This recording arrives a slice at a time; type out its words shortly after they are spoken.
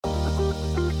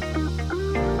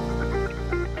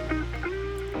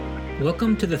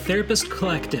Welcome to the Therapist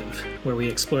Collective, where we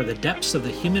explore the depths of the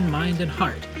human mind and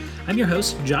heart. I'm your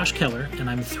host, Josh Keller, and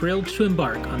I'm thrilled to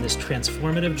embark on this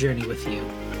transformative journey with you.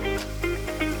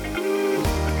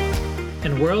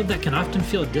 In a world that can often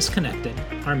feel disconnected,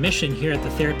 our mission here at the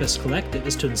Therapist Collective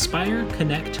is to inspire,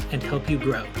 connect, and help you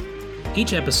grow.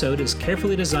 Each episode is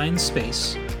carefully designed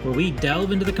space where we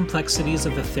delve into the complexities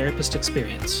of the therapist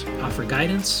experience, offer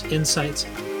guidance, insights,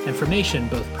 information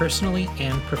both personally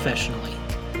and professionally.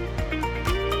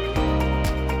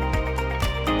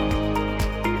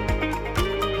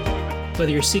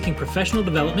 Whether you're seeking professional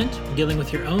development, dealing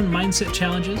with your own mindset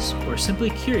challenges, or simply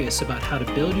curious about how to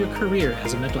build your career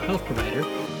as a mental health provider,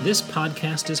 this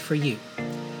podcast is for you.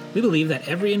 We believe that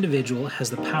every individual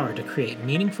has the power to create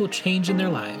meaningful change in their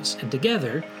lives, and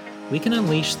together, we can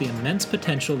unleash the immense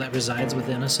potential that resides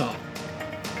within us all.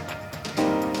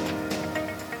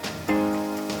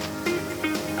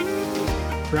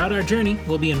 Throughout our journey,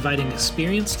 we'll be inviting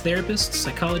experienced therapists,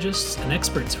 psychologists, and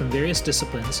experts from various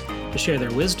disciplines to share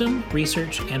their wisdom,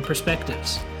 research, and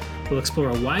perspectives. We'll explore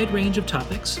a wide range of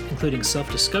topics, including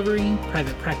self-discovery,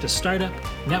 private practice startup,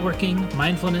 networking,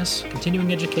 mindfulness,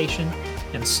 continuing education,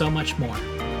 and so much more.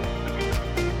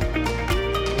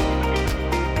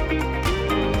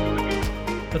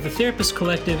 But the Therapist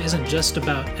Collective isn't just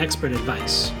about expert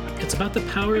advice. It's about the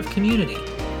power of community.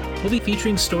 We'll be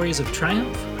featuring stories of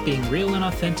triumph, being real and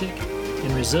authentic,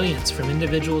 and resilience from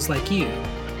individuals like you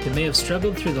who may have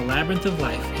struggled through the labyrinth of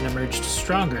life and emerged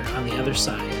stronger on the other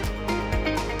side.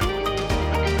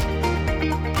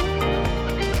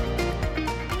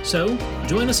 So,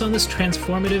 join us on this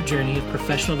transformative journey of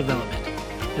professional development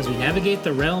as we navigate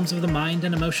the realms of the mind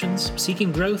and emotions,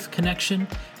 seeking growth, connection,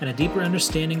 and a deeper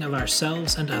understanding of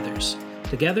ourselves and others.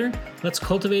 Together, let's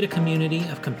cultivate a community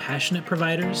of compassionate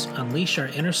providers, unleash our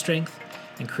inner strength,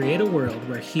 and create a world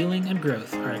where healing and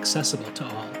growth are accessible to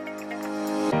all.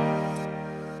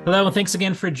 Hello, and thanks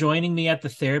again for joining me at the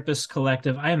Therapist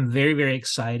Collective. I am very, very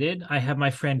excited. I have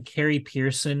my friend Carrie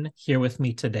Pearson here with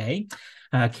me today.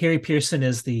 Carrie Pearson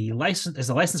is a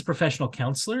licensed professional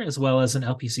counselor as well as an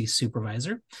LPC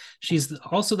supervisor. She's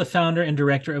also the founder and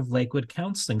director of Lakewood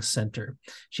Counseling Center.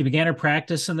 She began her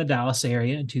practice in the Dallas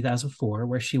area in 2004,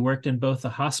 where she worked in both the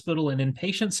hospital and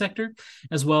inpatient sector,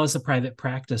 as well as the private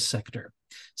practice sector.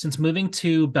 Since moving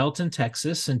to Belton,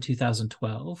 Texas in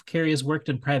 2012, Carrie has worked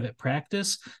in private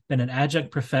practice, been an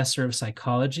adjunct professor of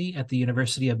psychology at the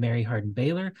University of Mary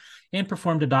Hardin-Baylor, and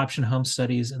performed adoption home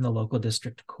studies in the local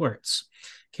district courts.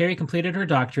 Carrie completed her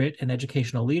doctorate in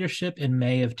educational leadership in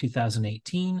May of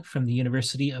 2018 from the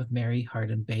University of Mary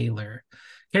Hardin-Baylor.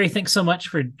 Carrie, thanks so much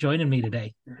for joining me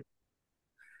today.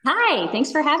 Hi,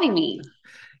 thanks for having me.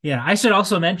 Yeah, I should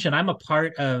also mention I'm a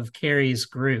part of Carrie's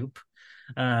group.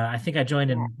 I think I joined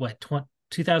in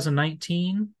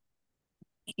 2019?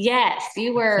 Yes,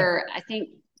 you were,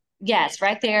 yes,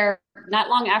 right there, not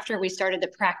long after we started the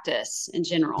practice in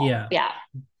general.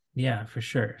 Yeah, for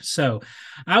sure. So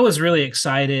I was really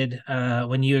excited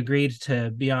when you agreed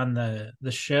to be on the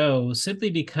show, simply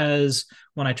because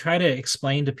when I try to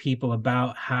explain to people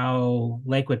about how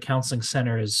Lakewood Counseling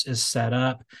Center is set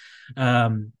up,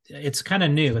 it's kind of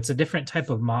new. It's a different type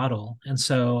of model. And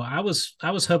so I was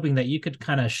hoping that you could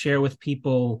kind of share with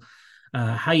people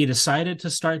how you decided to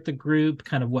start the group,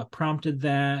 kind of what prompted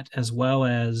that, as well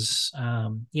as,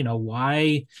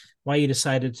 why you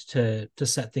decided to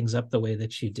set things up the way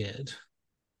that you did.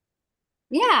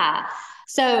 Yeah.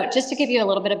 So just to give you a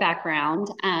little bit of background,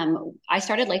 I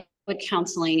started Lakewood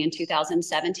Counseling in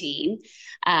 2017.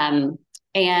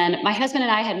 And my husband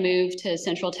and I had moved to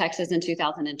Central Texas in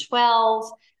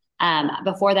 2012.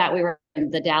 Before that, we were in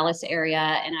the Dallas area,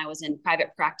 and I was in private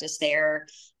practice there.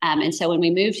 And so when we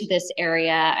moved to this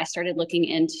area, I started looking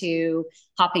into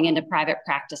hopping into private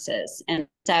practices. And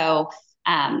so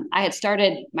I had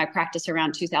started my practice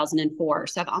around 2004.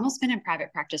 So I've almost been in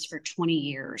private practice for 20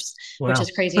 years, Wow. Which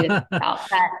is crazy to think about.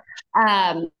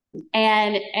 But,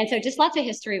 and so just lots of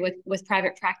history with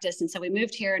private practice. And so we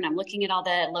moved here, and I'm looking at all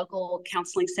the local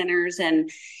counseling centers, and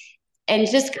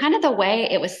just kind of the way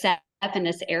it was set up in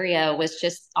this area was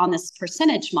just on this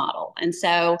percentage model. And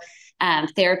so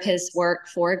therapists work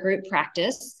for a group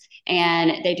practice,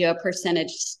 and they do a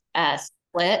percentage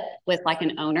split with like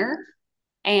an owner.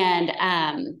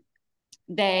 And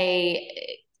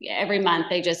they every month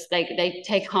they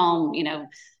take home,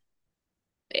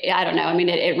 I don't know. I mean,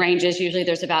 it ranges. Usually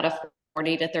there's about a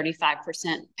 40 to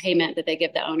 35% payment that they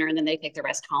give the owner, and then they take the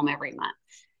rest home every month.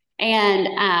 And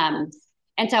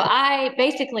so I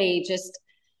basically just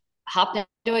hopped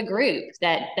into a group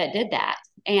that did that.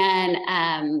 and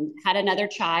had another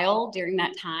child during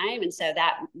that time. And so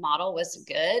that model was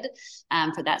good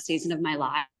for that season of my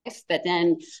life. But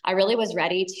then I really was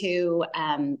ready to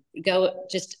go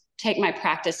just take my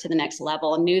practice to the next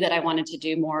level, and knew that I wanted to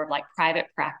do more of like private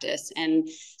practice. And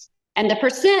the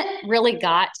percent really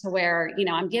got to where, you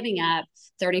know, I'm giving up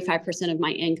 35% of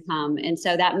my income. And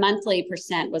so that monthly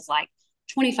percent was like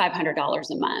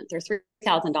 $2,500 a month or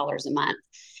 $3,000 a month.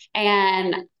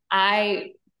 And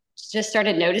I just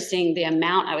started noticing the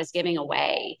amount I was giving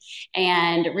away,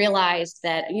 and realized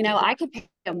that, you know, I could pay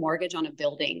a mortgage on a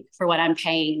building for what I'm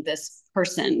paying this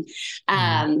person.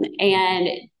 And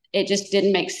it just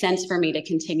didn't make sense for me to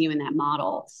continue in that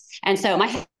model. And so my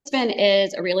husband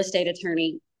is a real estate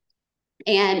attorney.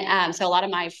 And so a lot of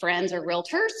my friends are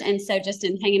realtors. And so just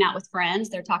in hanging out with friends,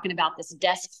 they're talking about this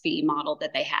desk fee model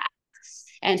that they have.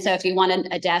 And so if you want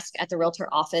a desk at the realtor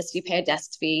office, you pay a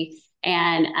desk fee,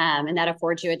 and that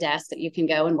affords you a desk that you can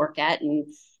go and work at.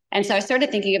 And so I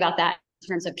started thinking about that in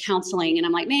terms of counseling. And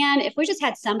I'm like, man, if we just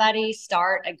had somebody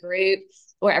start a group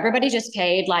where everybody just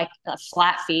paid like a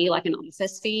flat fee, like an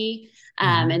office fee,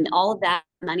 and all of that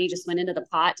money just went into the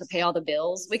pot to pay all the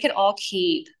bills, we could all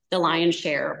keep the lion's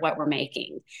share of what we're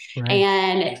making. Right.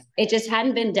 And it just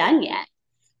hadn't been done yet.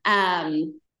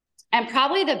 And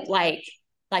probably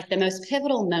the most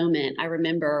pivotal moment I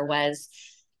remember was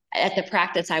at the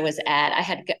practice I was at. I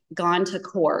had gone to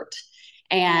court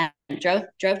and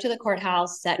drove to the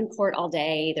courthouse, sat in court all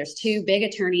day. There's two big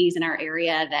attorneys in our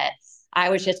area that I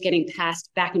was just getting passed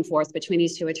back and forth between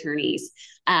these two attorneys.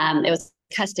 It was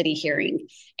a custody hearing.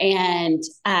 And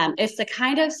it's the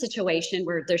kind of situation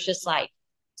where there's just like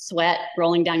sweat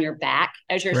rolling down your back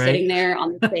as you're sitting there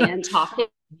on the stand talking.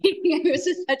 It was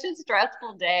just such a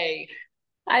stressful day.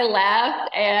 I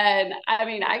laughed, and I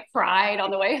mean, I cried on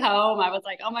the way home. I was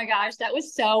like, oh my gosh, that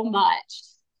was so much.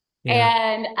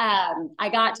 Yeah. And I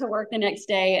got to work the next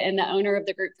day, and the owner of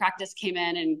the group practice came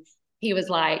in, and he was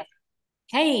like,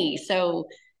 hey, so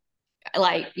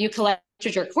like you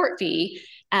collected your court fee,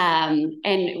 and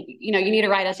you know, you need to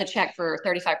write us a check for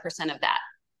 35% of that.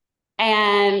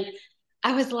 And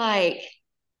I was like,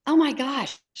 oh my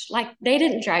gosh, like they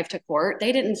didn't drive to court.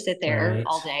 They didn't sit there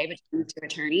all day between two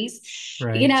attorneys,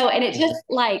 you know, and it just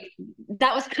like,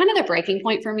 that was kind of the breaking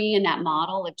point for me in that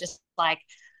model of just like,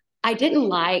 I didn't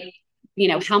like, you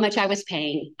know, how much I was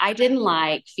paying. I didn't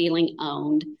like feeling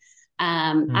owned.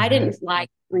 I didn't like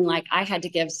feeling like I had to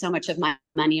give so much of my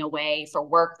money away for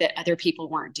work that other people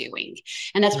weren't doing.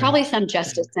 And that's probably some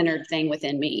justice-centered thing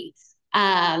within me.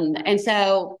 And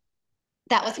so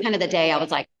that was kind of the day I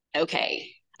was like, okay,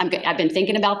 I've been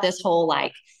thinking about this whole,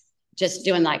 like, just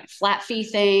doing like flat fee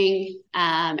thing.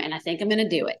 And I think I'm going to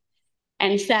do it.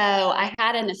 And so I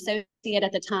had an associate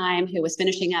at the time who was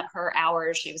finishing up her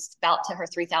hours. She was about to her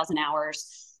 3,000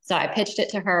 hours. So I pitched it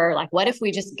to her, like, what if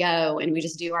we just go and we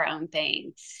just do our own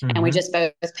thing, and we just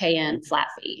both pay in flat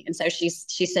fee? And so she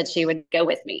said she would go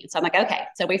with me. So I'm like, okay.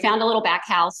 So we found a little back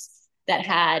house that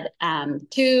had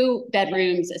 2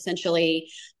 bedrooms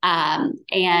essentially.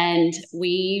 And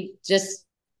we just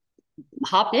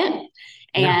hopped in.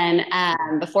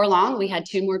 And before long, we had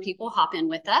 2 more people hop in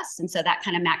with us. And so that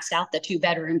kind of maxed out the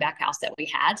 2-bedroom back house that we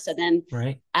had. So then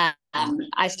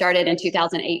I started in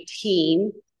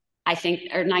 2018, I think,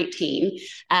 or 19,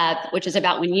 which is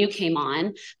about when you came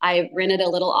on. I rented a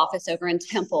little office over in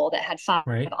Temple that had 5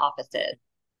 offices.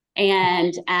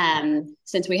 And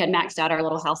since we had maxed out our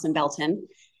little house in Belton,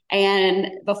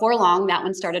 and before long, that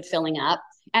one started filling up.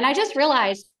 And I just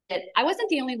realized that I wasn't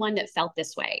the only one that felt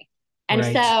this way. And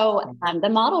so the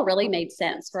model really made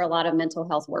sense for a lot of mental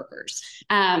health workers.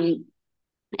 And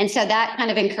so that kind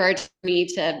of encouraged me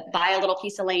to buy a little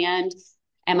piece of land.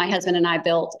 And my husband and I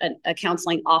built a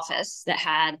counseling office that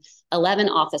had 11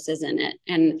 offices in it.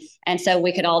 And so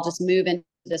we could all just move into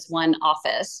this one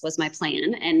office was my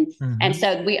plan. And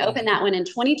so we opened that one in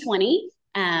 2020,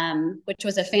 which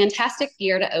was a fantastic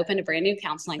year to open a brand new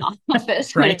counseling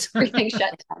office when everything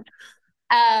shut down.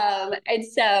 And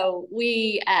so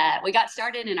we got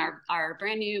started in our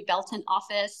brand new Belton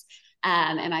office.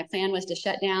 And my plan was to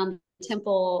shut down the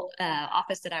Temple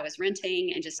office that I was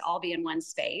renting and just all be in one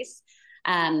space.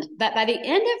 But by the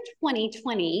end of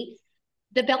 2020,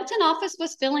 the Belton office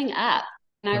was filling up.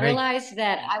 And I realized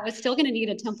that I was still going to need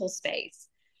a Temple space.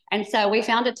 And so we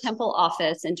found a Temple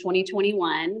office in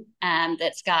 2021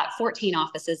 that's got 14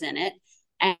 offices in it.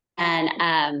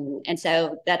 And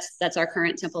so that's our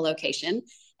current Temple location.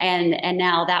 And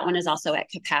now that one is also at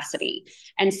capacity.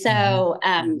 And so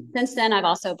since then, I've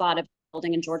also bought a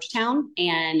building in Georgetown,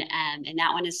 and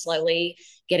that one is slowly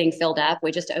getting filled up.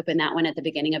 We just opened that one at the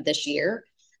beginning of this year.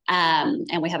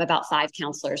 And we have about 5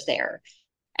 counselors there.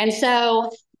 And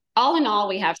so all in all,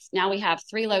 we have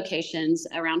 3 locations,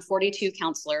 around 42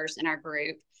 counselors in our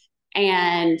group.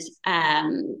 And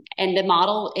the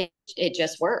model, it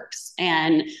just works.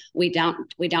 And we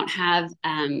don't have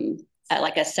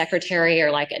like a secretary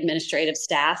or like administrative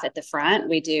staff at the front.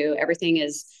 We do everything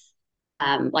is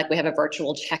like we have a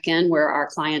virtual check-in where our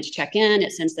clients check in.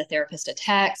 It sends the therapist a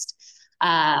text.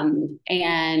 And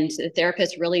the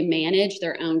therapists really manage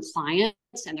their own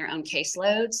clients and their own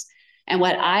caseloads. And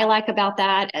what I like about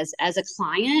that as a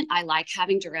client, I like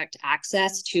having direct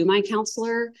access to my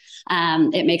counselor.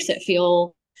 It makes it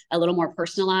feel a little more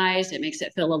personalized. It makes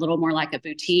it feel a little more like a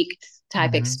boutique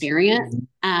type experience.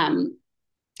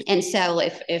 And so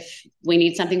if we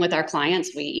need something with our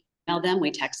clients, we email them,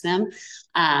 we text them.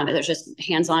 There's just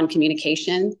hands-on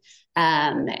communication.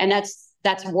 And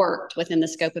that's worked within the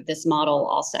scope of this model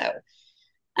also.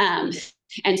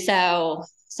 And so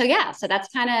that's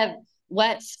kind of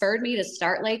what spurred me to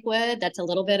start Lakewood. That's a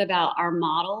little bit about our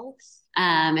model.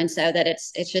 And so that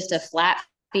it's just a flat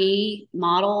fee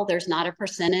model. There's not a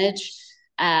percentage.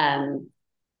 And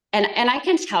I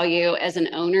can tell you as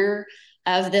an owner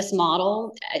of this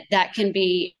model, that can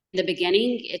be in the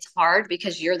beginning, it's hard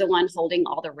because you're the one holding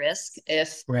all the risk.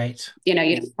 If you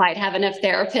don't quite have enough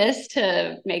therapists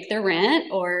to make their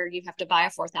rent, or you have to buy a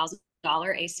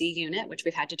 $4,000 AC unit, which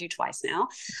we've had to do twice now.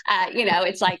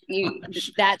 It's like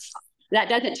that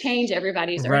doesn't change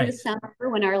everybody's. Or in the summer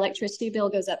when our electricity bill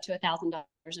goes up to $1,000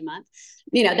 a month,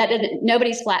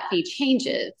 nobody's flat fee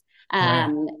changes.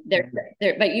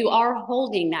 But you are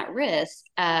holding that risk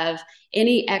of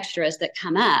any extras that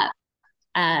come up,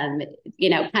 kind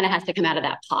of has to come out of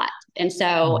that pot. And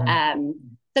so,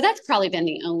 so that's probably been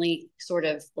the only sort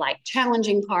of like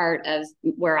challenging part of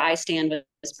where I stand with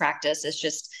this practice is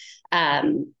just,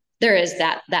 there is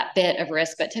that bit of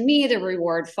risk, but to me, the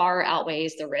reward far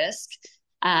outweighs the risk.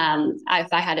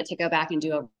 If I had it to go back and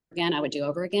do over again, I would do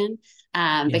over again,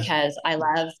 because I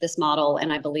love this model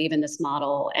and I believe in this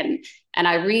model. And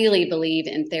I really believe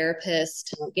in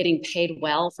therapists getting paid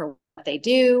well for what they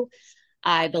do.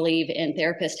 I believe in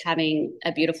therapists having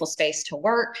a beautiful space to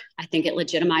work. I think it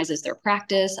legitimizes their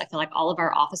practice. I feel like all of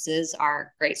our offices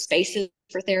are great spaces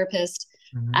for therapists.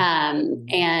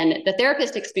 And the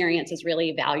therapist experience is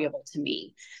really valuable to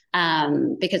me,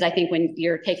 because I think when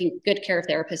you're taking good care of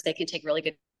therapists, they can take really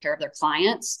good care of their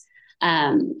clients.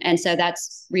 And so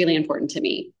that's really important to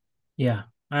me. Yeah,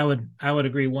 I would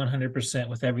agree 100%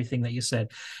 with everything that you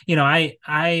said.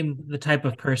 I'm the type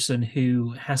of person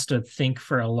who has to think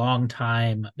for a long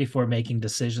time before making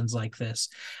decisions like this.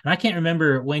 And I can't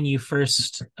remember when you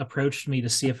first approached me to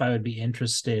see if I would be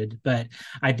interested, but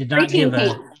I did not give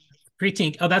a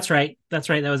preteen. Oh, that's right. That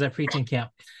was at preteen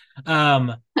camp.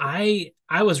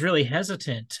 I was really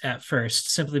hesitant at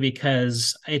first simply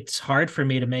because it's hard for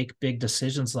me to make big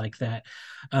decisions like that.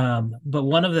 But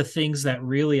one of the things that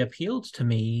really appealed to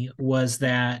me was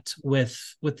that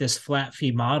with this flat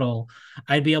fee model,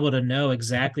 I'd be able to know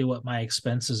exactly what my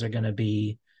expenses are going to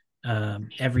be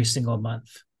every single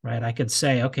month, right? I could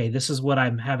say, okay, this is what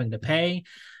I'm having to pay.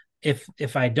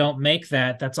 If I don't make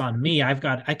that, that's on me. I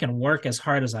can work as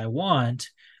hard as I want.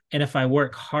 And if I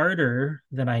work harder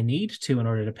than I need to in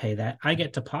order to pay that, I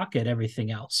get to pocket everything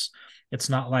else. It's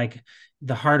not like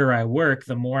the harder I work,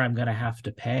 the more I'm going to have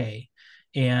to pay.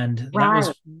 And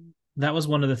that was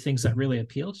one of the things that really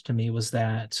appealed to me was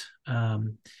that,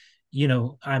 I'm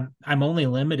only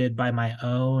limited by my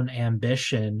own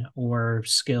ambition or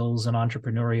skills and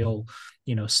entrepreneurial,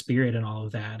 spirit and all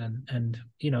of that. And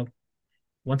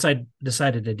once I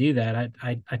decided to do that,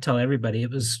 I tell everybody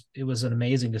it was an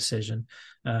amazing decision,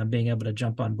 being able to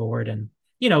jump on board. And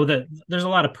there's a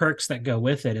lot of perks that go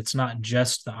with it. It's not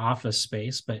just the office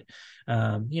space, but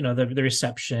the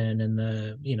reception and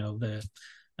the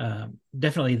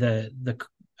definitely the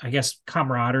I guess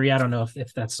camaraderie. I don't know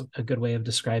if that's a good way of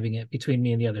describing it between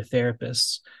me and the other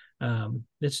therapists.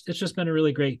 It's just been a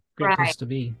really great place to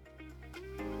be.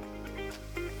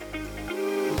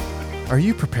 Are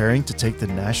you preparing to take the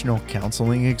National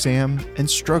Counseling Exam and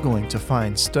struggling to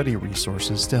find study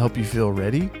resources to help you feel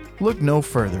ready? Look no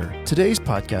further. Today's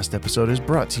podcast episode is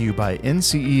brought to you by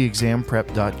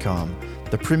NCEexamprep.com,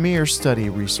 the premier study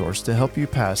resource to help you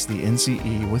pass the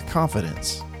NCE with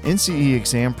confidence. NCE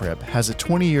Exam Prep has a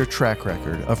 20-year track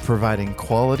record of providing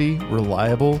quality,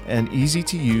 reliable, and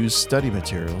easy-to-use study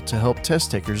material to help test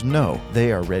takers know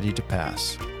they are ready to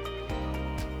pass.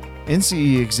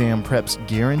 NCE Exam Prep's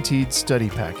Guaranteed Study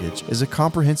Package is a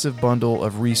comprehensive bundle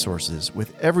of resources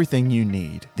with everything you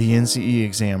need. The NCE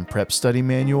Exam Prep Study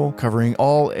Manual, covering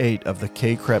all 8 of the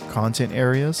K-CREP content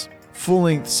areas,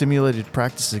 full-length simulated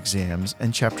practice exams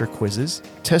and chapter quizzes,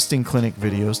 testing clinic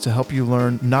videos to help you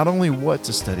learn not only what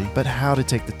to study, but how to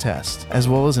take the test, as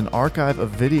well as an archive of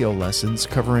video lessons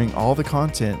covering all the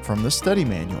content from the study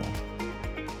manual.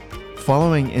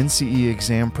 Following NCE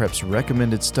Exam Prep's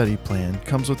recommended study plan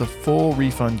comes with a full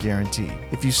refund guarantee.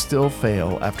 If you still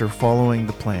fail after following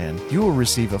the plan, you will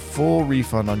receive a full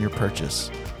refund on your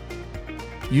purchase.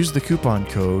 Use the coupon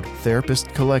code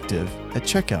TherapistCollective at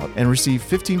checkout and receive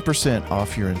 15%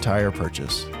 off your entire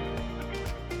purchase.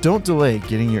 Don't delay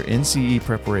getting your NCE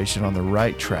preparation on the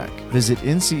right track. Visit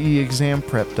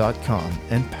nceexamprep.com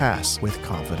and pass with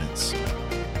confidence.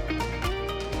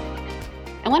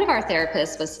 And one of our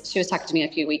therapists she was talking to me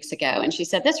a few weeks ago, and she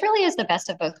said, this really is the best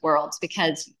of both worlds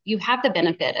because you have the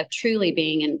benefit of truly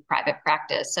being in private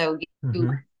practice. So,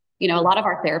 you know, a lot of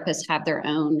our therapists have their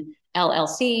own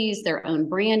LLCs, their own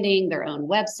branding, their own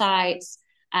websites,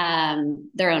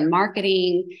 their own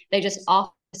marketing. They just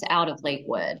office out of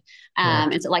Lakewood.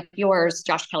 It's like yours,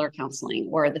 Josh Keller Counseling,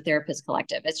 or the Therapist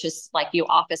Collective. It's just like you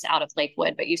office out of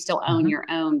Lakewood, but you still own your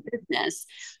own business.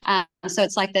 So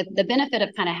it's like the benefit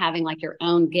of kind of having like your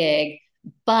own gig,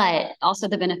 but also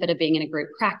the benefit of being in a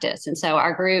group practice. And so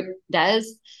our group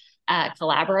does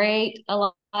collaborate a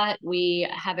lot. We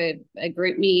have a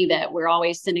group me that we're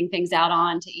always sending things out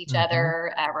on to each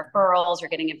other, referrals or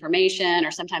getting information,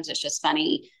 or sometimes it's just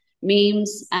funny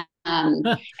memes. And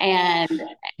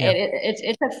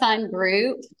it's a fun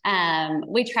group.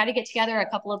 We try to get together a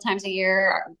couple of times a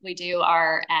year. We do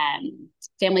our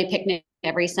family picnic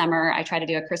every summer. I try to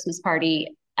do a Christmas party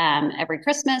every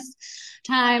Christmas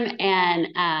time. And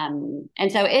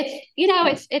so it's, you know,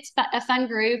 it's a fun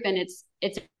group, and it's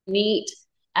a neat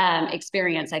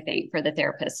experience, I think, for the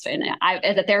therapist. And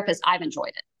as a therapist, I've enjoyed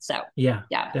it. So yeah,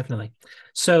 definitely.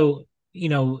 So, you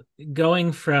know,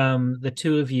 going from the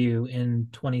two of you in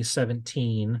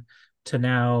 2017 to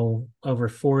now over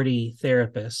 40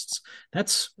 therapists,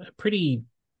 that's pretty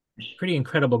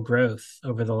incredible growth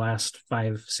over the last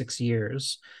 5-6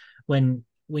 years. When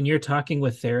you're talking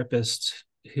with therapists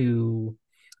who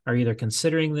are either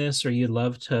considering this or you'd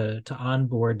love to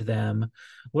onboard them,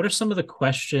 what are some of the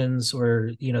questions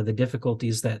or, you know, the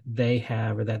difficulties that they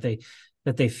have, or that they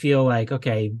feel like,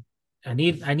 okay, I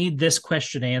need this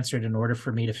question answered in order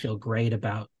for me to feel great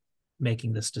about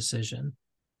making this decision?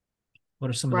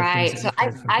 What are some of the things that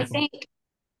you've heard from I people? think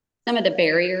some of the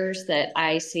barriers that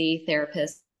I see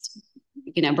therapists,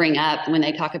 you know, bring up when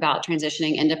they talk about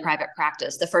transitioning into private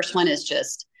practice. The first one is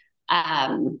just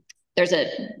there's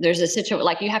a situation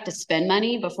like you have to spend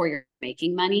money before you're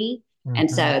making money.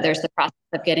 And so there's the process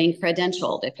of getting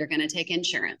credentialed if you're going to take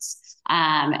insurance.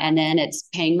 And then it's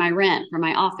paying my rent for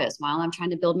my office while I'm trying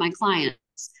to build my clients.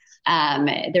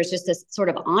 There's just this sort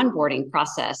of onboarding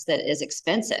process that is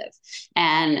expensive.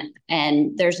 And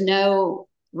there's no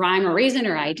rhyme or reason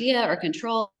or idea or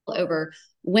control over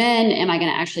when am I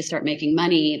going to actually start making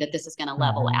money that this is going to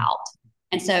level out.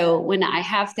 And so when I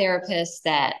have therapists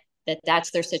that's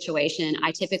their situation,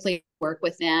 I typically work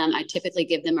with them. I typically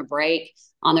give them a break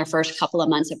on their first couple of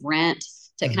months of rent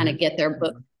to kind of get their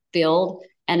book filled.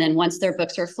 And then once their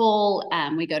books are full,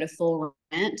 we go to full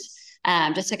rent,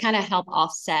 just to kind of help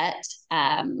offset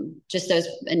just those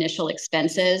initial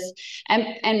expenses.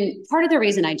 And part of the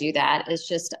reason I do that is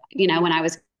just, you know, when I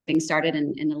was getting started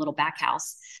in the little back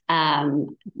house,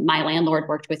 my landlord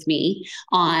worked with me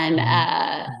on,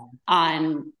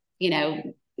 you know,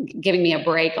 giving me a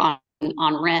break on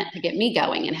rent to get me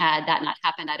going. And had that not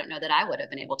happened, I don't know that I would have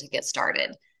been able to get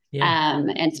started.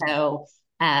 And so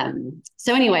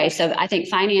anyway, so I think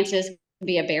finances can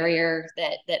be a barrier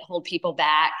that hold people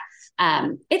back.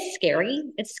 It's scary.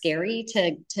 It's scary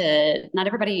to not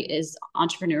everybody is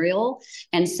entrepreneurial.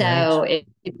 And so it's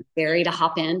scary to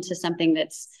hop into something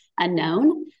that's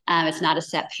unknown. It's not a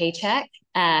set paycheck.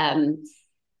 And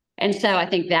so I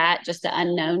think that just the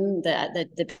unknown,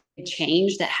 the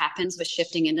change that happens with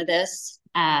shifting into this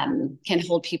can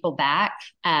hold people back.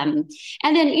 And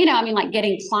then, you know, I mean, like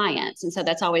getting clients. And so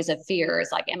that's always a fear,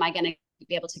 is like, am I going to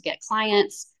be able to get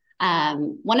clients?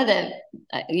 One of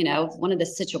the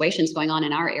situations going on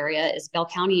in our area is Bell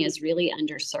County is really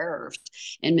underserved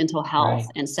in mental health.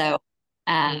 And so,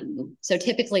 so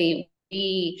typically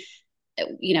we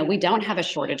don't have a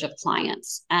shortage of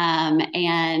clients.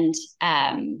 And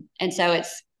so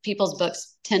it's people's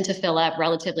books tend to fill up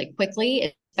relatively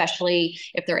quickly, especially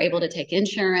if they're able to take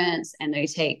insurance and they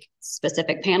take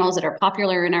specific panels that are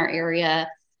popular in our area.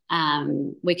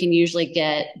 We can usually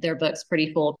get their books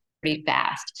pretty full pretty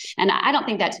fast. And I don't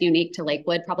think that's unique to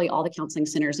Lakewood. Probably all the counseling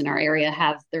centers in our area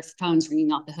have their phones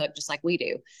ringing off the hook, just like we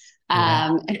do.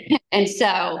 And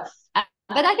so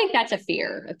But I think that's a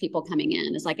fear of people coming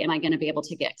in, is like, am I going to be able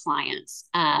to get clients?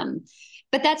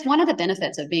 But that's one of the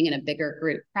benefits of being in a bigger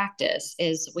group practice,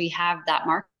 is we have that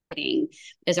marketing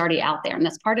is already out there. And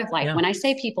that's part of like, when I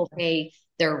say people pay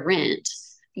their rent,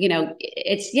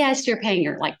 it's, yes, you're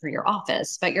paying for your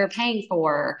office, but you're paying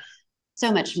for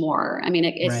so much more. I mean,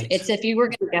 it's if you were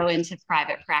going to go into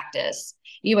private practice,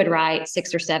 you would write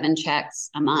 6 or 7 checks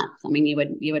a month. I mean, you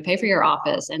would pay for your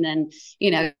office, and then,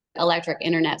 electric,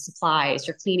 internet, supplies,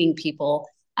 your cleaning people,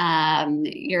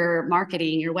 your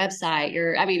marketing, your website,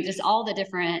 just all the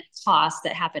different costs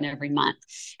that happen every month.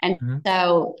 And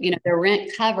so, the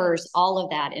rent covers all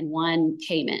of that in one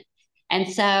payment. And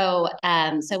so,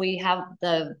 so we have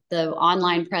the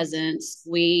online presence.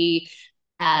 We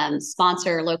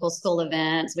sponsor local school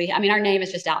events. Our name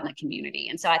is just out in the community.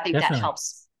 And so I think that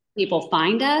helps people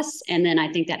find us. And then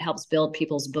I think that helps build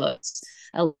people's books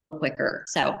a little quicker.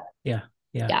 So yeah.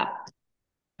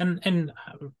 And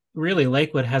really,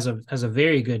 Lakewood has a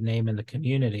very good name in the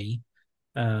community.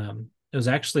 It was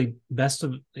actually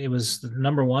it was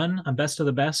number 1 on Best of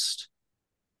the Best.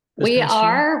 We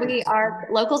are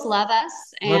locals love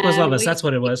us. Locals love us. That's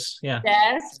what it was. Yeah.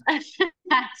 Yes.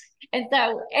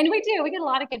 And we get a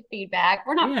lot of good feedback.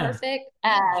 We're not perfect.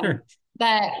 Sure.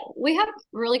 But we have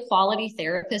really quality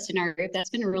therapists in our group. That's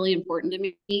been really important to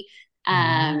me.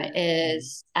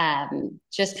 Is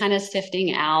just kind of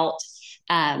sifting out,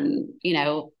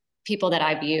 people that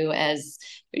I view as,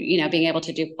 being able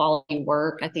to do quality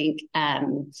work. I think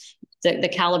the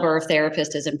caliber of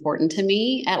therapist is important to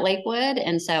me at Lakewood.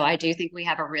 And so I do think we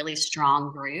have a really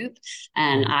strong group.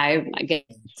 And I get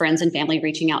friends and family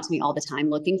reaching out to me all the time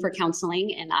looking for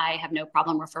counseling. And I have no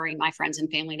problem referring my friends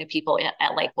and family to people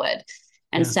at Lakewood.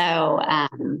 And so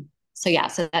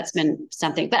that's been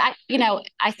something. But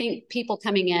I think people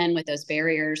coming in with those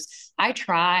barriers, I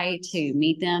try to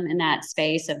meet them in that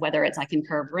space of whether it's I can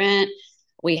curb rent.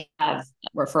 We have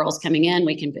referrals coming in.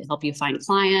 We can help you find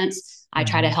clients. I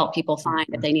try to help people find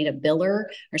if they need a biller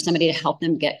or somebody to help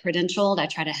them get credentialed. I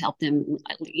try to help them,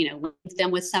 link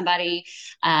them with somebody.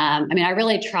 I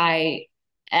really try,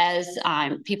 as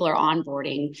people are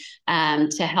onboarding,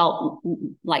 to help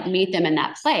meet them in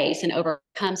that place and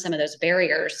overcome some of those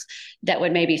barriers that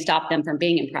would maybe stop them from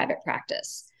being in private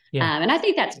practice. And I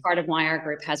think that's part of why our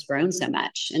group has grown so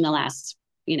much in the last,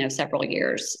 several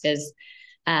years is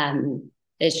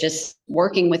just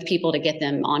working with people to get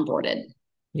them onboarded.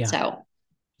 Yeah. So,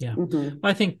 Well,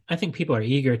 I think people are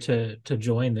eager to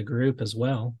join the group as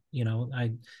well.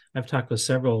 I've talked with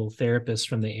several therapists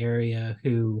from the area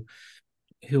who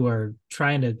are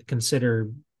trying to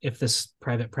consider if this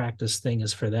private practice thing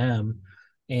is for them.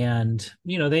 And,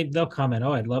 they'll comment,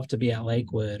 oh, I'd love to be at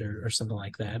Lakewood or something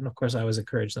like that. And of course, I always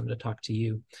encourage them to talk to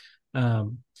you.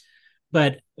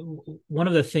 But one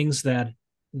of the things that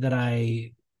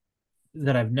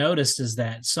I've noticed is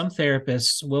that some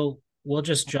therapists will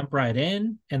just jump right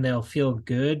in and they'll feel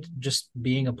good just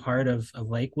being a part of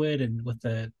Lakewood and with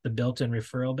the built-in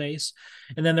referral base.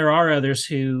 And then there are others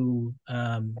who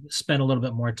spend a little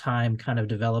bit more time kind of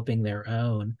developing their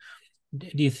own.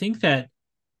 Do you think that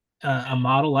a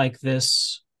model like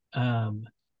this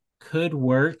could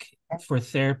work for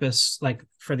therapists, like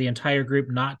for the entire group,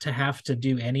 not to have to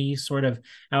do any sort of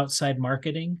outside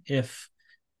marketing if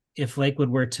Lakewood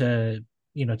were to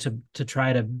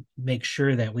try to make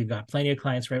sure that we've got plenty of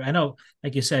clients, right? I know,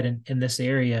 like you said, in this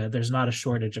area, there's not a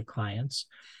shortage of clients,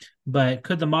 but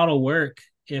could the model work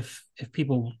if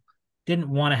people didn't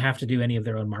want to have to do any of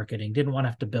their own marketing, didn't want to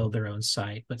have to build their own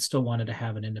site, but still wanted to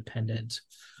have an independent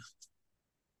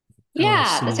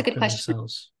LLC? That's a good question.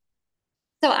 Themselves?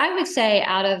 So I would say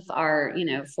out of our,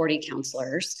 40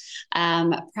 counselors,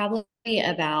 probably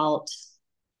about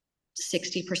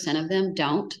 60% of them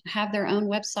don't have their own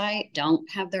website, don't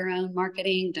have their own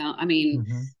marketing,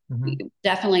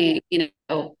 definitely,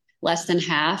 less than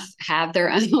half have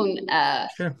their own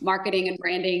marketing and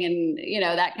branding and,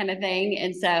 that kind of thing.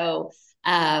 And so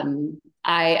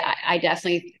I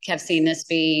definitely have seen this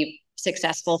be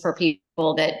successful for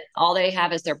people that all they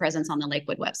have is their presence on the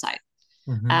Lakewood website.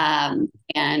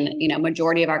 And,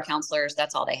 majority of our counselors,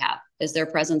 that's all they have is their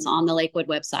presence on the Lakewood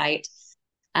website.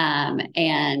 And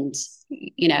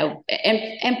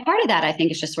part of that, I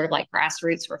think, is just sort of like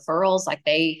grassroots referrals. Like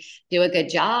they do a good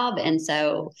job. And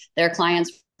so their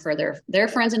clients for their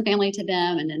friends and family to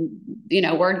them. And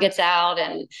then, word gets out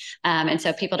and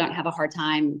so people don't have a hard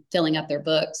time filling up their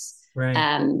books,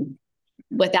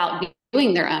 without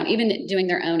doing their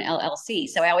own LLC.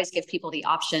 So I always give people the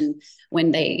option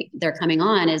when they're coming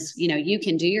on is, you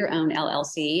can do your own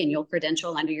LLC and you'll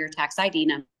credential under your tax ID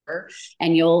number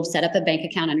and you'll set up a bank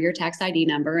account under your tax ID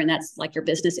number, and that's like your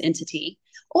business entity.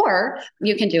 Or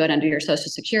you can do it under your social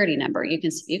security number. You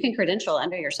can credential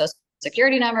under your social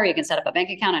security number. You can set up a bank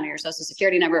account under your social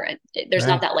security number. There's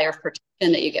not that layer of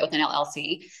protection that you get with an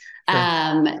LLC.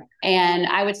 Sure. And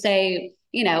I would say,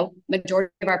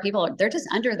 majority of our people, they're just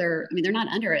under they're not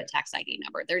under a tax ID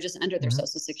number. They're just under their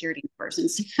social security numbers.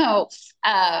 And so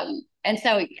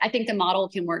I think the model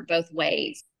can work both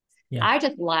ways. Yeah. I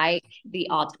just like the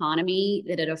autonomy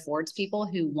that it affords people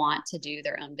who want to do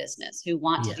their own business, who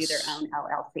want to do their own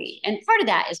LLC. And part of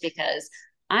that is because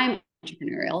I'm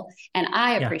entrepreneurial and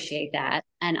I appreciate that.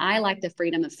 And I like the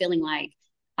freedom of feeling like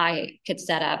I could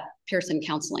set up Pearson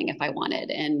Counseling if I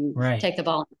wanted and take the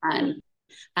ball and run.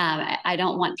 I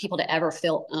don't want people to ever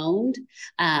feel owned.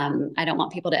 I don't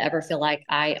want people to ever feel like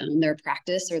I own their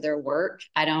practice or their work.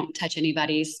 I don't touch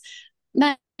anybody's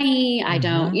money. I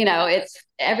don't, it's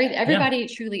everybody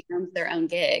truly owns their own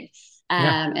gig.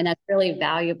 And that's really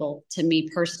valuable to me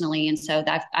personally. And so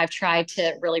I've tried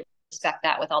to really respect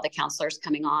that with all the counselors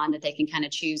coming on, that they can kind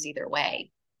of choose either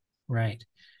way. Right.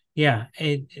 Yeah.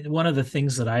 One of the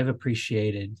things that I've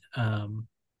appreciated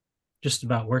just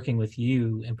about working with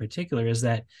you in particular is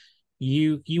that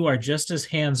you are just as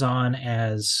hands-on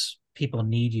as people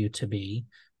need you to be,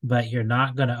 but you're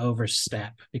not going to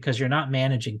overstep because you're not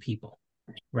managing people.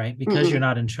 Right. Because you're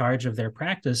not in charge of their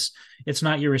practice. It's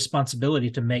not your responsibility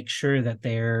to make sure that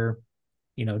they're,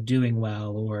 doing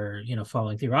well or,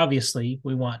 following through. Obviously,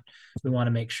 we want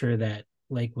to make sure that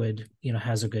Lakewood,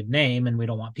 has a good name, and we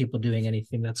don't want people doing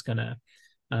anything that's going to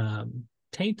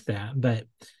taint that. But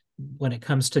when it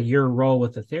comes to your role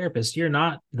with the therapist, you're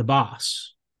not the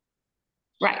boss.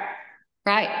 Right.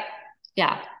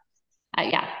 Yeah.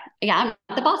 I'm not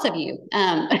the boss of you.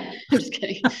 I'm just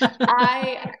kidding.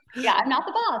 I'm not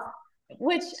the boss,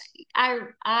 which I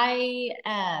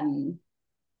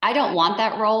don't want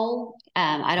that role.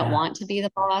 I don't want to be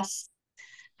the boss.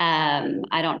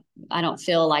 I don't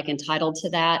feel like entitled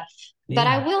to that, but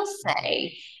I will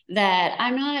say that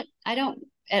I don't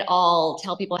at all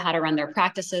tell people how to run their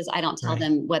practices. I don't tell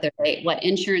them what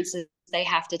insurances they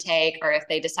have to take, or if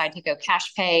they decide to go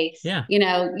cash pay.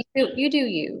 You do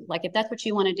you. Like, if that's what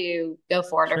you want to do, go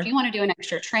for it. Sure. Or if you want to do an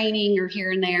extra training or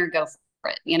here and there, go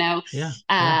for it.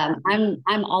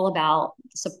 I'm all about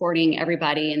supporting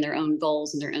everybody in their own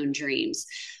goals and their own dreams.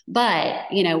 But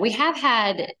we have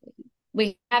had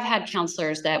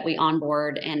counselors that we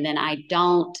onboard, and then I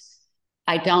don't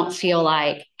feel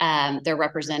like they're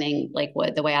representing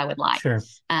Lakewood the way I would like. Sure.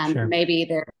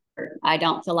 Maybe I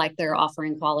don't feel like they're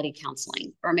offering quality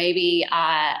counseling, or maybe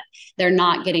they're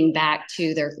not getting back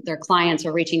to their clients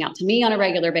or reaching out to me on a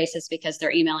regular basis because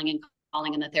they're emailing and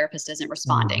calling and the therapist isn't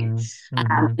responding.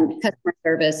 Customer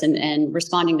service and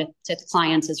responding to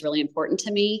clients is really important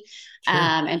to me. Sure.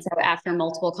 And so after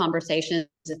multiple conversations,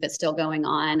 if it's still going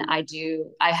on, I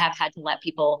have had to let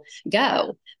people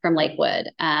go from Lakewood.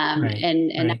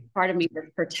 And that's part of me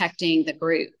protecting the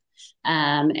group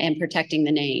and protecting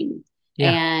the name.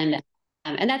 And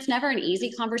that's never an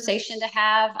easy conversation to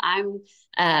have. I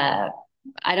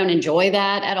don't enjoy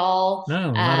that at all.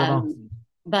 No, not at all.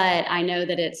 But I know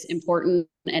that it's important,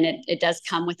 and it does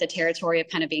come with the territory of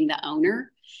kind of being the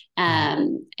owner.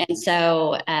 And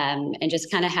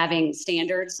just kind of having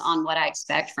standards on what I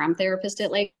expect from therapists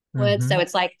at Lakewood. So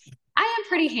it's like, I am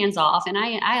pretty hands off, and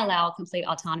I allow complete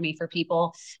autonomy for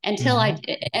people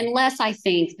unless I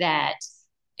think that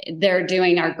they're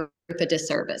doing our group a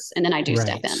disservice, and then I do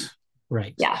step in.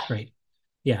 Right.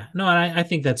 Yeah. No, and I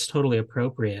think that's totally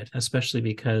appropriate, especially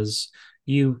because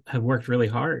you have worked really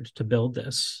hard to build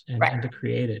this and to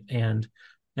create it. And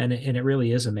it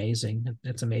really is amazing.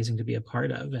 It's amazing to be a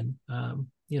part of. And,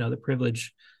 the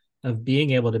privilege of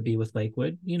being able to be with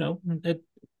Lakewood,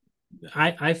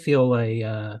 I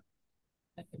feel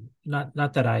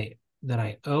not that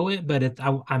I owe it, but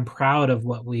I'm proud of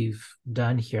what we've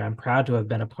done here. I'm proud to have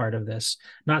been a part of this,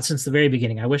 not since the very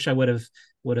beginning. I wish I would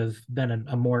have been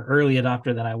a more early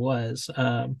adopter than I was.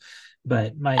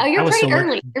 But you're pretty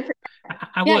early.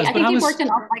 I think you've worked in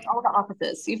all the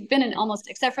offices. You've been in almost,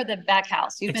 except for the back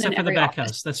house. Except for the back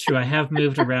house. That's true. I have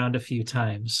moved around a few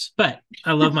times, but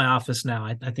I love my office now.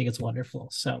 I think it's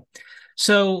wonderful.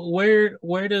 So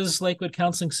where does Lakewood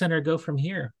Counseling Center go from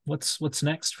here? What's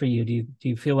next for you? Do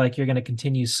you feel like you're going to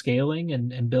continue scaling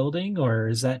and building, or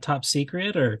is that top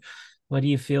secret, or what do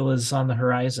you feel is on the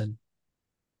horizon?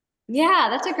 Yeah,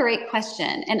 that's a great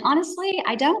question. And honestly,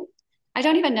 I don't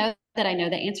even know that I know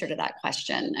the answer to that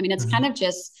question. I mean, it's kind of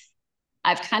just,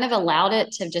 I've kind of allowed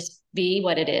it to just be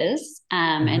what it is.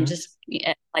 And just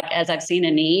like, as I've seen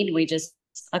a need, we just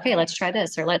okay, let's try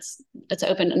this, or let's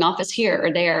open an office here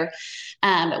or there.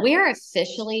 But we are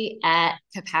officially at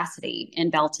capacity in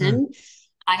Belton.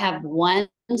 I have one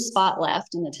spot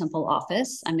left in the Temple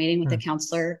office. I'm meeting with a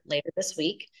counselor later this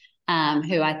week,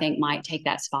 who I think might take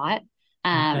that spot.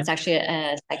 It's actually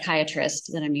a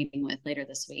psychiatrist that I'm meeting with later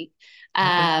this week.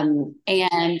 And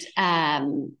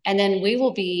then we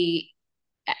will be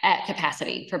at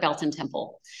capacity for Belton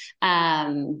Temple.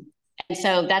 And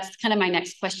so that's kind of my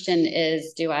next question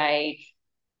is, do I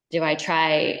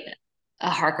try a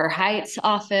Harker Heights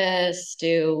office?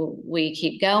 Do we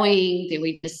keep going? Do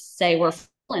we just say we're full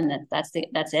and that's it?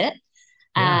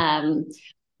 Yeah.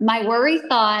 My worry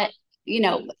thought,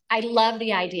 I love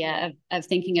the idea of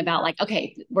thinking about like,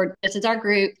 okay, this is our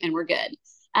group and we're good.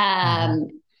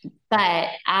 But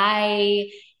I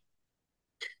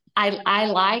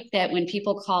like that when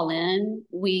people call in,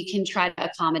 we can try to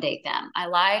accommodate them. I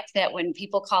like that when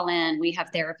people call in, we have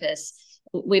therapists.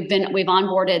 We've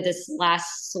onboarded this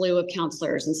last slew of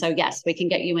counselors. And so, yes, we can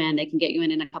get you in. They can get you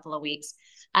in a couple of weeks.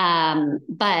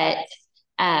 But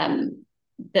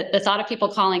the thought of people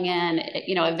calling in,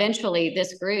 eventually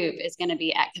this group is going to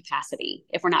be at capacity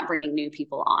if we're not bringing new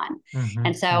people on.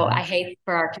 And so I hate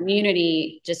for our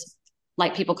community, just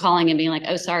like people calling and being like,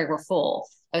 oh, sorry, we're full.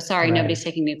 Oh, sorry, nobody's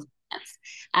taking new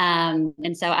clients.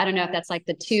 And so I don't know if that's like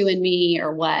the two in me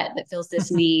or what that feels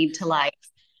this need to like,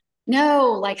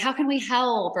 no, like, how can we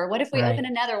help? Or what if we open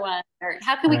another one? Or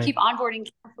how can we keep onboarding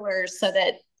counselors so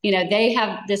that, they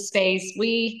have this space,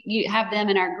 you have them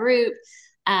in our group.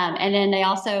 And then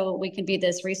we can be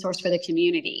this resource for the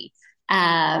community.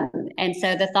 And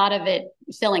so the thought of it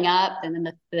filling up and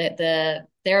then the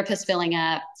therapist filling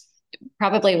up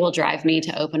probably will drive me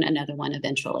to open another one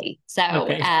eventually. So,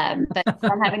 but I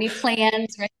don't have any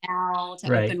plans right now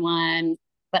to open one,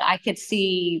 but I could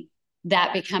see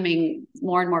that becoming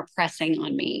more and more pressing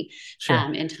on me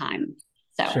in time.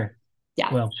 So,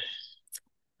 yeah. Well,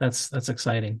 that's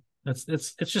exciting.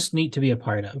 It's just neat to be a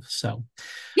part of. So,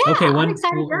 yeah, I'm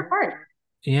excited to be a part.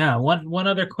 Yeah. One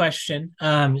other question,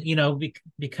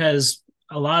 because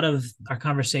a lot of our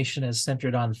conversation is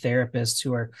centered on therapists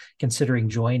who are considering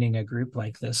joining a group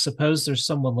like this. Suppose there's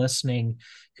someone listening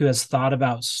who has thought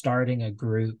about starting a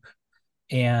group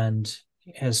and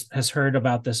has heard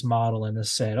about this model and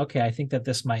has said, okay, I think that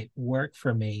this might work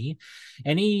for me.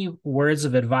 Any words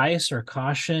of advice or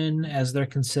caution as they're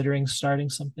considering starting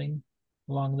something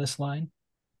along this line?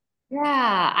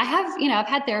 Yeah, I've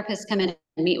had therapists come in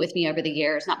and meet with me over the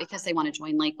years, not because they want to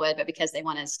join Lakewood, but because they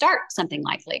want to start something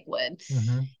like Lakewood.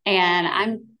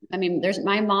 And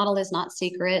my model is not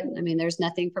secret. I mean, there's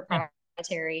nothing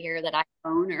proprietary here that I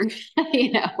own or,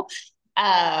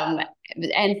 and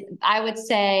I would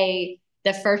say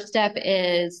the first step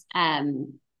is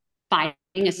finding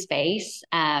a space.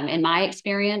 In my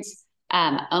experience,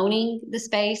 owning the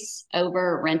space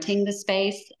over renting the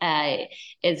space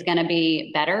is going to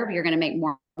be better. You're going to make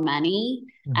more money.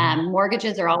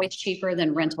 Mortgages are always cheaper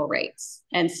than rental rates.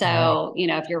 And so,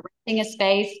 if you're renting a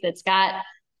space that's got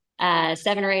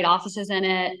 7 or 8 offices in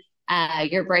it,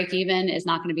 your break even is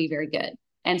not going to be very good.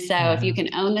 And so if you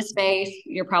can own the space,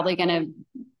 you're probably going to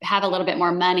have a little bit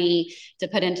more money to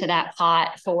put into that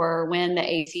pot for when the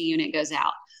AC unit goes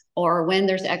out, or when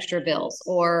there's extra bills,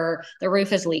 or the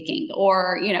roof is leaking,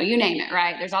 or, you name it,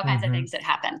 right? There's all kinds of things that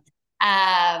happen.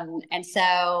 And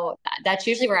so that's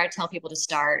usually where I tell people to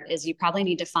start is you probably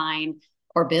need to find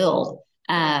or build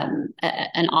a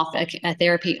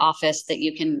therapy office that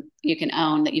you can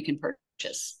own, that you can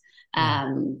purchase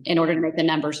in order to make the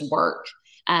numbers work.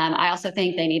 I also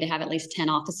think they need to have at least 10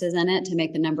 offices in it to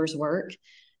make the numbers work.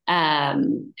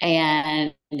 And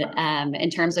in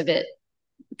terms of it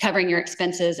covering your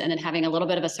expenses and then having a little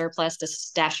bit of a surplus to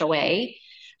stash away.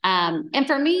 And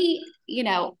for me,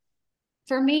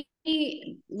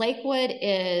 Lakewood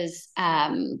is,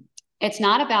 it's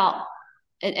not about,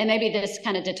 and maybe this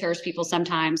kind of deters people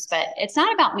sometimes, but it's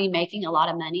not about me making a lot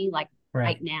of money like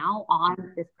right now on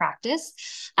this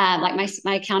practice. Like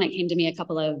my accountant came to me a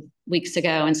couple of weeks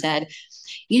ago and said,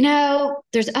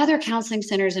 there's other counseling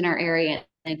centers in our area,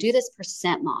 and they do this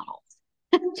percent model.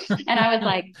 And I was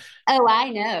like, oh, I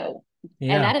know.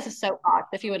 Yeah. And that is a soapbox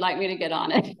if you would like me to get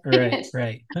on it.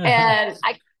 Right. And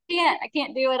I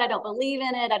can't do it. I don't believe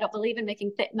in it. I don't believe in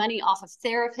making money off of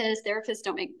therapists. Therapists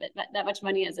don't make that much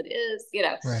money as it is,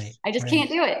 Right. I just can't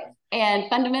do it. And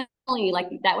fundamentally, like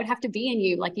that would have to be in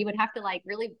you. Like you would have to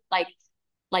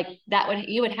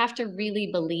you would have to really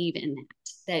believe in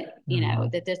that,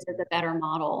 that this is a better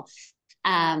model,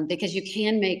 because you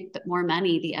can make more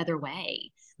money the other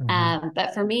way.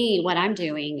 But for me, what I'm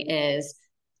doing is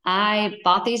I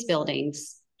bought these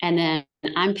buildings and then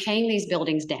I'm paying these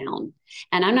buildings down,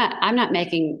 and I'm not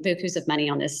making bukus of money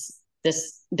on this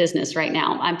business right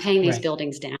now. I'm paying these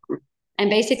buildings down. And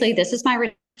basically this is my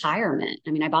retirement.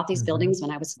 I mean, I bought these buildings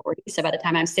when I was 40. So by the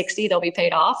time I'm 60, they'll be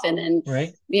paid off. And then,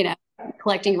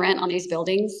 collecting rent on these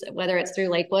buildings, whether it's through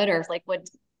Lakewood or if Lakewood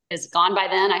is gone by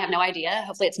then, I have no idea.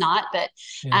 Hopefully it's not, but,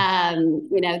 I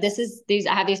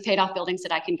have these paid off buildings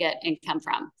that I can get income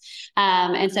from.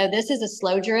 And so this is a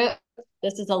slow drip.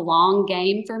 This is a long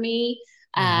game for me.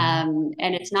 And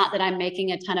it's not that I'm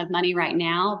making a ton of money right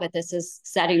now, but this is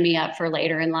setting me up for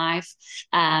later in life.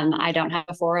 I don't have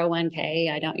a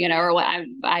 401k. I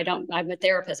don't, I'm a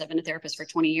therapist. I've been a therapist for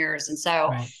 20 years. And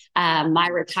so, my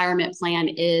retirement plan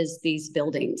is these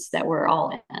buildings that we're all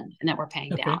in and that we're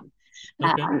paying down.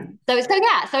 So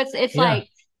it's like,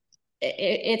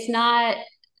 it's not,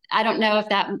 I don't know if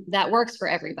that works for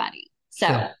everybody.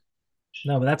 So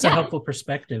no, but that's a helpful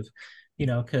perspective.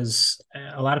 Because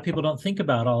a lot of people don't think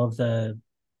about all of the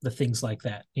things like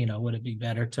that. Would it be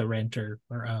better to rent or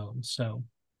own? So,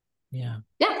 yeah.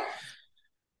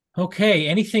 Okay.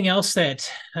 Anything else that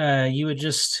you would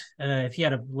just, if you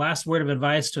had a last word of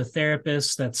advice to a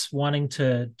therapist that's wanting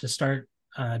to start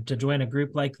to join a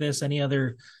group like this, any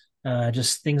other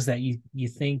just things that you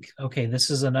think, okay, this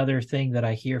is another thing that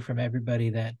I hear from everybody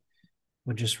that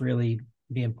would just really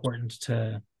be important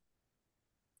to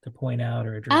point out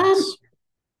or address?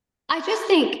 I just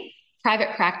think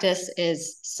private practice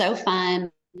is so fun,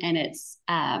 and it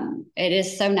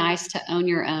is so nice to own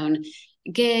your own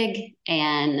gig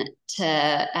and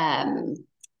to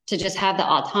just have the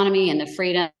autonomy and the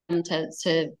freedom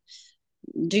to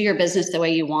do your business the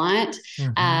way you want.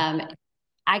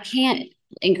 I can't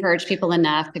encourage people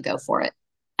enough to go for it.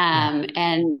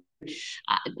 And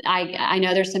I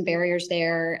know there's some barriers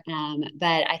there,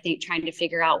 but I think trying to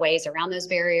figure out ways around those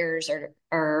barriers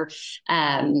or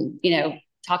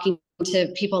talking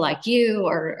to people like you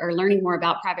or learning more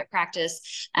about private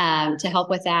practice to help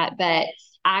with that. But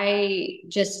I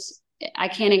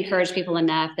can't encourage people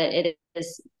enough that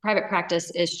private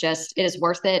practice is it is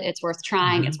worth it. It's worth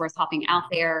trying. It's worth hopping out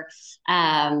there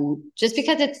just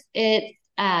because it's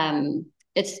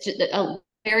just a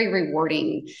very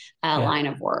rewarding line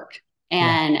of work.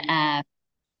 And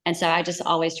so I just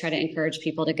always try to encourage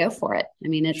people to go for it. I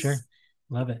mean,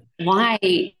 Love it. Why?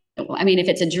 I mean, if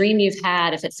it's a dream you've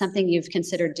had, if it's something you've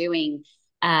considered doing,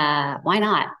 why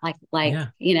not? Life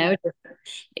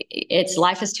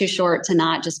is too short to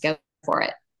not just go for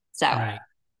it. So,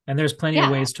 and there's plenty of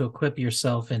ways to equip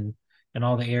yourself in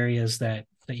all the areas that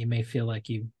you may feel like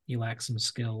you lack some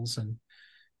skills and,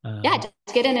 just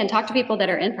get in and talk to people that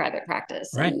are in private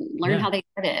practice and learn how they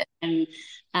did it. And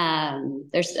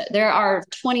there are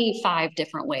 25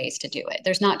 different ways to do it.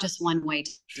 There's not just one way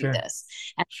to do this.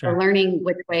 And so learning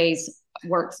which ways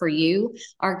work for you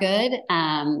are good.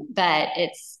 But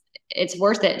it's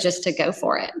worth it just to go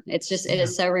for it. It's just, it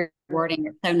is so rewarding.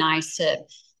 It's so nice to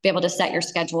be able to set your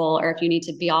schedule, or if you need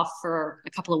to be off for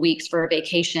a couple of weeks for a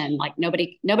vacation, like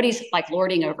nobody's like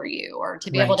lording over you, or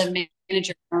to be able to manage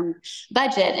your own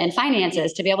budget and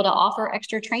finances, to be able to offer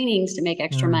extra trainings to make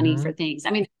extra money for things.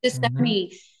 I mean, there's so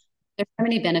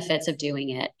many benefits of doing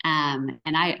it. And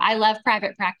I love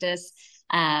private practice.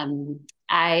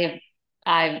 I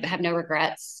have no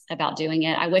regrets about doing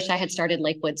it. I wish I had started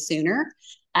Lakewood sooner.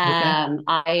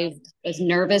 I was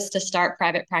nervous to start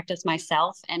private practice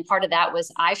myself. And part of that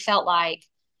was I felt like,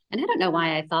 and I don't know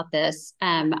why I thought this,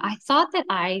 I thought that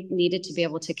I needed to be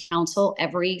able to counsel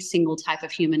every single type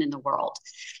of human in the world.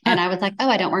 And I was like,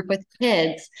 I don't work with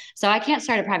kids, so I can't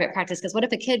start a private practice, because what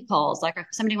if a kid calls, like if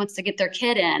somebody wants to get their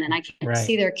kid in and I can't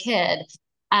see their kid.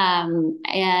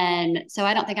 And so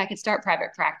I don't think I could start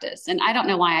private practice. And I don't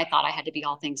know why I thought I had to be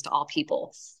all things to all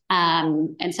people.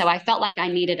 And so I felt like I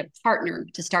needed a partner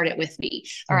to start it with me,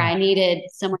 or I needed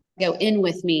someone to go in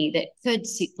with me that could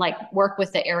work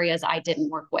with the areas I didn't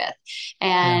work with.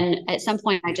 And at some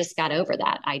point I just got over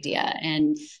that idea.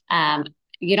 And,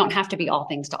 you don't have to be all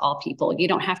things to all people. You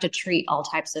don't have to treat all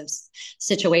types of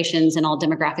situations and all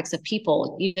demographics of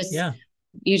people. You just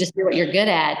do what you're good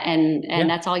at, and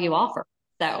that's all you offer.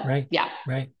 So,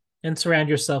 and surround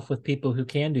yourself with people who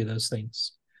can do those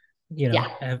things.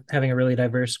 Having a really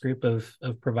diverse group of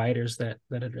providers that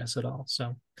address it all.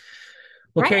 So,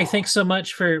 well, Carrie, thanks so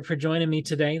much for joining me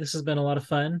today. This has been a lot of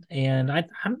fun, and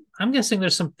I'm guessing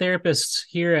there's some therapists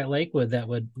here at Lakewood that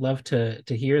would love to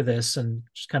hear this and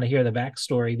just kind of hear the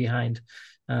backstory behind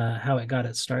how it got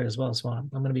its start as well. So I'm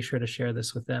going to be sure to share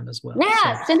this with them as well.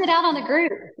 Send it out on the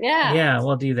group.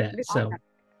 We'll do that. So,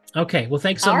 okay, well,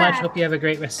 thanks so much. Hope you have a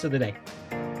great rest of the day.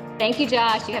 Thank you,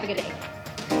 Josh. You have a good day.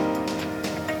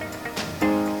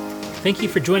 Thank you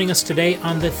for joining us today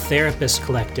on the Therapist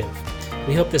Collective.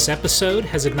 We hope this episode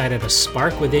has ignited a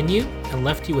spark within you and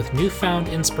left you with newfound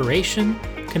inspiration,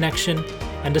 connection,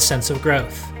 and a sense of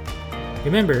growth.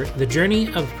 Remember, the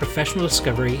journey of professional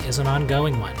discovery is an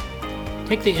ongoing one.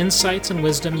 Take the insights and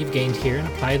wisdom you've gained here and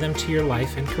apply them to your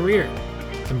life and career.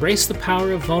 Embrace the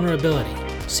power of vulnerability,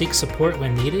 seek support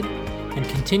when needed, and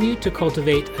continue to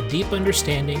cultivate a deep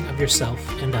understanding of yourself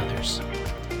and others.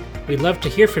 We'd love to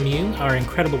hear from you, our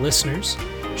incredible listeners.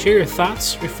 Share your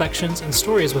thoughts, reflections, and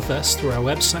stories with us through our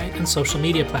website and social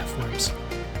media platforms.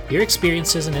 Your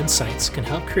experiences and insights can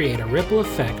help create a ripple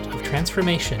effect of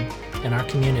transformation in our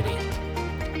community.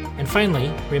 And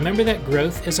finally, remember that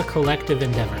growth is a collective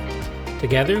endeavor.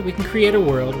 Together, we can create a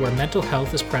world where mental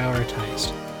health is prioritized,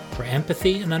 where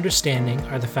empathy and understanding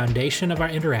are the foundation of our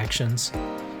interactions,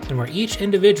 and where each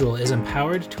individual is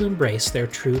empowered to embrace their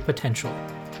true potential.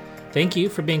 Thank you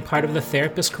for being part of the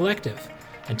Therapist Collective.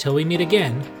 Until we meet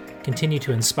again, continue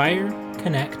to inspire,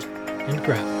 connect, and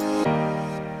grow.